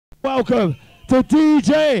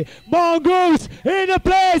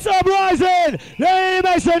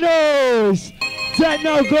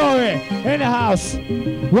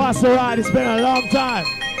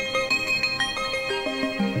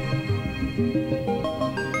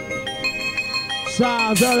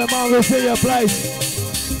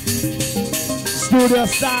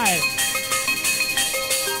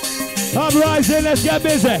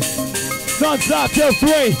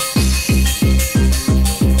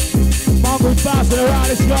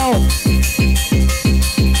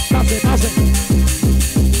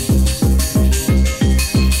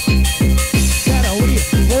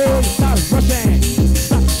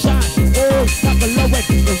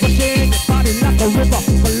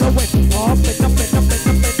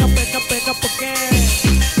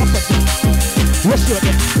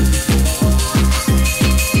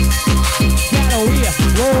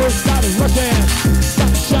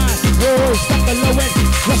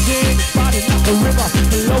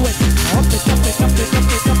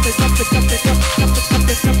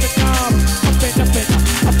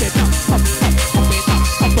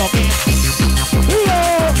up again.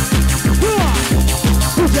 Hello, come on.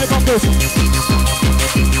 DJ Mongoose.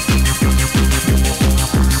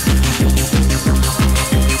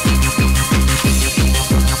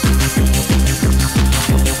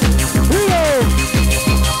 Hello.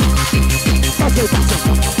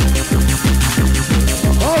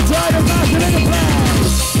 All try to pass it in the plan.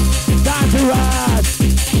 Time to rise.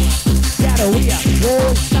 Get a wheel.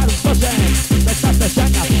 Whoa, start pushing. Let's start the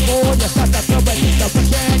shine. Oh, you start the trouble. The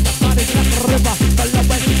pushing. The body like a river. The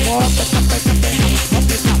love is more. Up and up and up and up. Up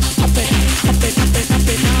and up. Up and up. Up and up and up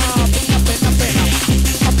and up. Up and up and up.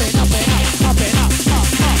 Up and up and up. Up and up. Up.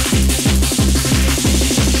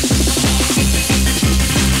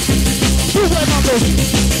 Two way Mongoose.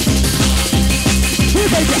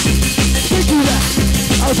 Think you that.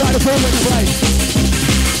 Outside the pool in the place.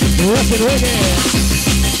 Russian wicked.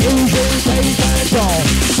 Easy, take control.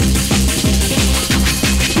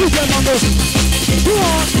 DJ Mongoose. Go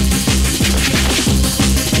on.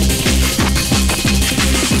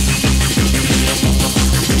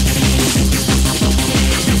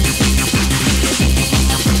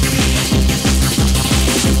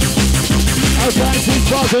 Outside the sweet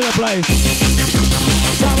balls in the place.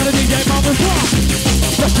 Time of the DJ Mongoose. Go on.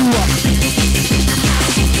 Just you up.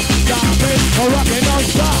 Stop it, or rock it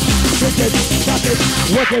non-stop. Shake it, stop it,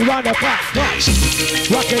 work it round the clock.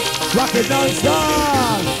 Rock it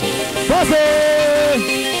non-stop. Bossy!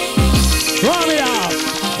 Run me out.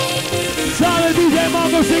 Solid DJ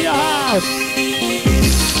Mongoose in your house.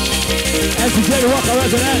 SCJ the Walker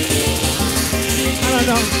resident. I don't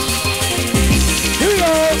know. Here we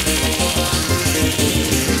go.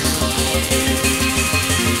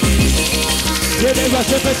 Give me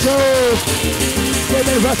Russian patrol. Give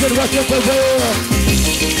me Russian patrol.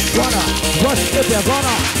 Wanna, rush if you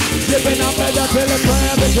wanna. Dipping up at the pillar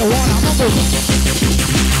crab if you wanna. Mongoose.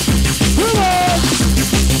 Come on.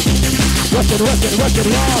 Russian,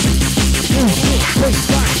 lost. Big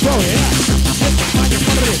time, go, yeah.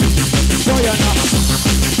 Show you now.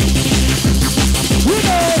 We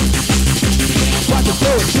know. Watch it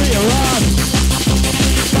through, 3 around.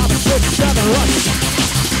 5, 6, 7, rush.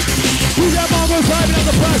 Who's that Mongoose driving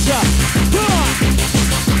under pressure? Come on!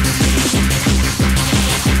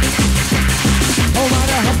 No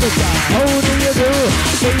matter how to try, how do you do?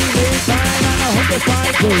 Feeling fine and I hope you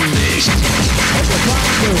find too. Hope you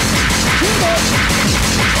find too. Come on!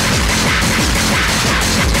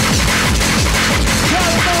 Try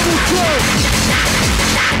the Mongoose through!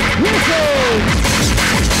 Whistle!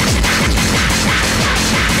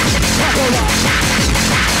 Tackle rock!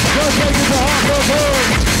 First take is a hardcore move!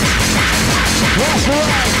 That's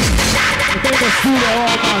right. We're going to studio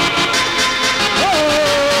all month. Oh,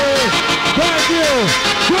 thank you.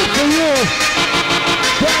 Good for you.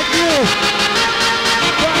 Thank you.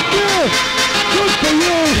 Thank you. Good for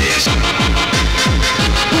you.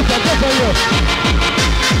 Good for you.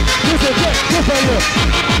 Good for you.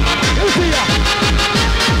 Let me see ya.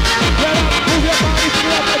 Get up, move your body, get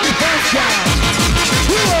up like your friends down.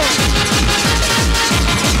 Come on.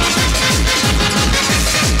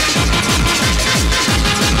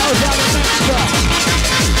 Out of the next truck.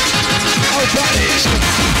 Out of the next truck. Out of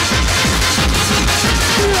the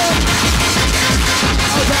next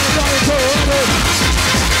truck.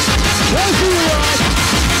 Let's see you on.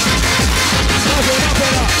 Up and up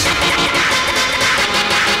and up.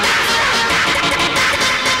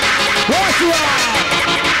 Watch you out.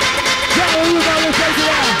 Tell me you know this place you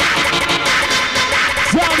are.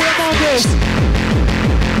 Tell me about this.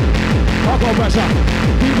 Talk on pressure.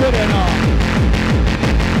 Keep it in on.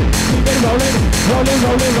 Keep it rolling, rolling,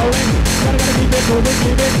 rolling, rolling. Gotta keep it moving,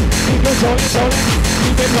 keep it rolling, rolling.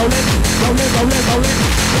 Keep it rolling, rolling, rolling, rolling.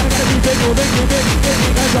 Gotta keep it moving, keep it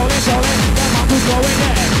rolling, rolling. That mongoose going,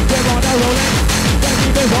 yeah. We're on the rolling. Gotta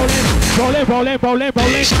keep it rolling, rolling, rolling, rolling,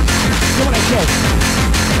 rolling. Come on, let's go.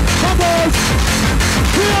 Come boys,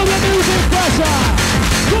 feel the music pressure.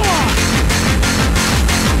 Go on.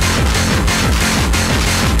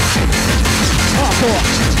 Hardcore,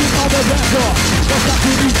 get on the dance floor. Don't stop to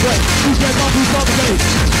these breaks. DJ Mongoose on the bass.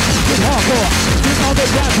 Get hardcore, get on the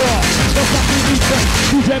dance floor. Don't stop to these breaks.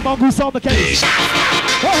 DJ Mongoose on the case.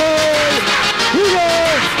 Hey, we go.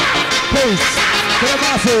 Peace to the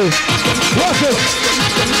masses. Watch it.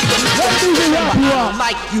 Let me music wrap you up.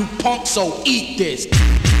 Like you punk, so eat this.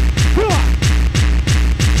 Come on.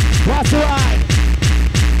 Watch the ride.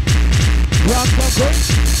 Run the quick,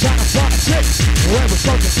 trying to find a trick. Where we're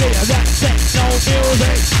supposed to see that sex, no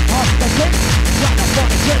music. Off the quick, trying to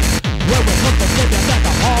find a trick. Where we're supposed to see that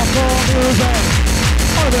the hardcore music.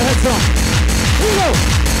 Over the head drum. Here we go.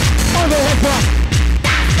 Over the head drum.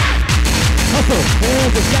 Hustle,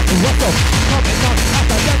 here's the second rustle. Coming up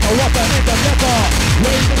after ghetto, water in the ghetto.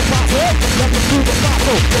 Raising the bottle, jumping through the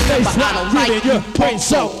bottle. The baseline, giving you brain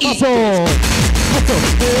so muscle. Hustle,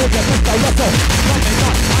 here's the Mr. Russell. Coming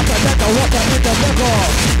up after ghetto, water in the ghetto.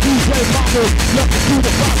 DJ Mongoose, jumping through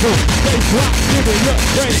the bottle. Baseline, giving you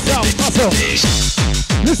brain so muscle.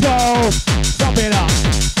 Let's go, jump it up.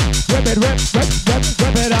 Whip it, whip, whip, whip,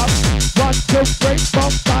 whip it up. 1, 2, 3,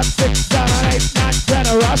 4, 5, 6, 7, 8, 9,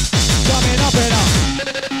 10, a rush. Coming up and up.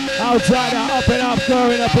 Outside, up and up,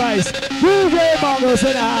 stir in the place. DJ Mongoose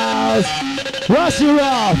in the house. Rush you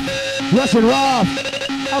off. Rush it off.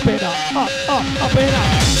 Up and up, up and up.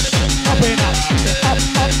 Up and up, up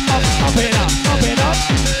and up, up and up.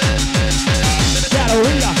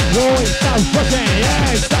 Galleria, rolling, stop rushing,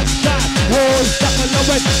 yeah, stop shot. Roll, stop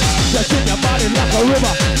below it. Just in your body like a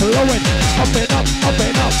river, flowing. Up and up, up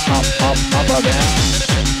and up, up again.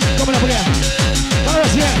 Coming up again.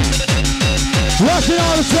 Rush again. Rushing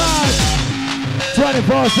all the time.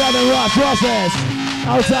 24/7 rush, rushes.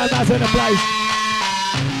 Outside, that's in the place.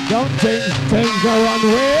 Don't think things go on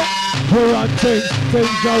way. We run things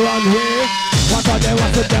go on way. One of them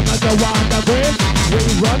was them and the one that way. We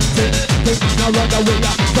run things go on the way.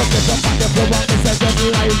 Don't get up on the floor and set them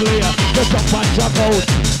lively. Just up and drop out.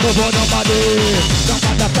 Move on nobody.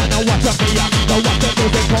 Nobody can watch me. Don't want them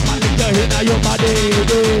to come and lick your head in your body.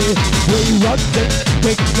 We run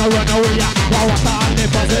things go on the way. Now what are they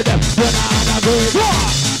buzzing them? When I'm going.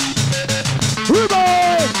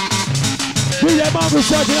 Remote! DJ Mongoose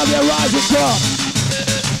starting up your rising truck.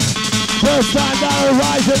 First time down the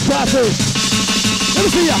rising classes. Let me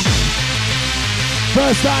see ya.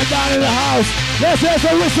 First time down in the house. Let's hear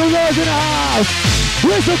some whistle rolls in the house.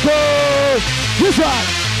 Whistle call. This one.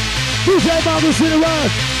 DJ Mongoose in the run.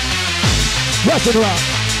 Rushing around.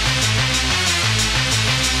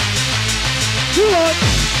 You on.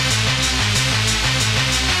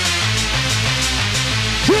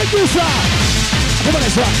 Check this out. Come on,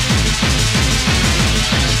 this one.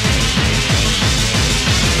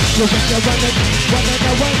 You can running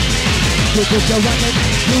away. You can running.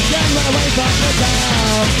 You can run away from the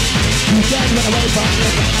town. You can run away from the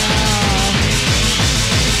town.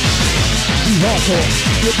 You hardcore.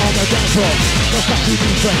 Get on the dance floor. No stop to be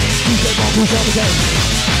friends. DJ Mongoose on the game.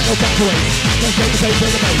 No back to it. Let's take the pace,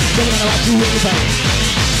 take the pace. Don't wanna watch you in the pain.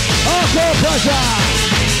 Hardcore pressure.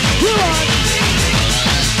 You on.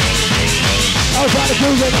 Outside the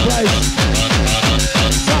crews in the place.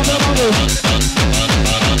 Sound of Mongoose.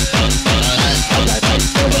 Okay, mate,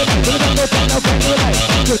 over the back, no back to the back.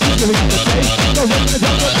 Just keep giving up the space, no ring the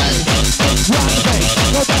drum the bass. Round the bass,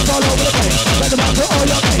 no back all over the place. Let them out for all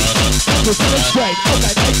your mates. Just keep it straight,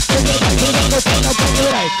 okay, mate, over the back, no back to the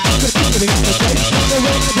back. Just keep giving up the space, no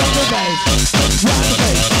ring the drum the bass. Round the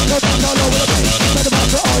bass, no back all over the place. Let them out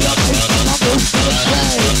for all your mates. Mongoose, keep it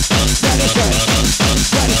straight. Set it straight,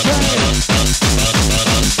 set it straight.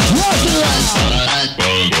 Rush it around.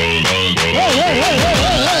 Hey, hey, hey, hey,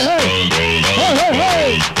 hey, hey, hey. Hey, hey, hey.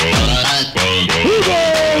 Who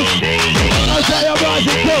goes? I'll tell you about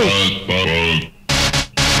it too.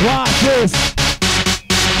 Watch this.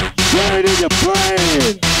 Turn it in your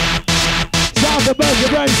brain. Sound to burst your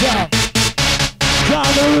brain sound.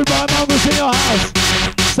 Sound to root by Mongoose in your house.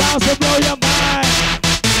 Sounds to blow your mind.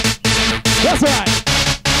 That's right.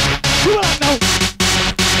 You want to know.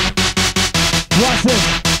 Watch this.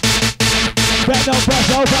 Bet no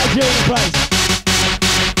pressure, outside Jay in the place.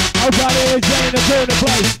 Outside AJ in the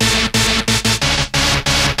place.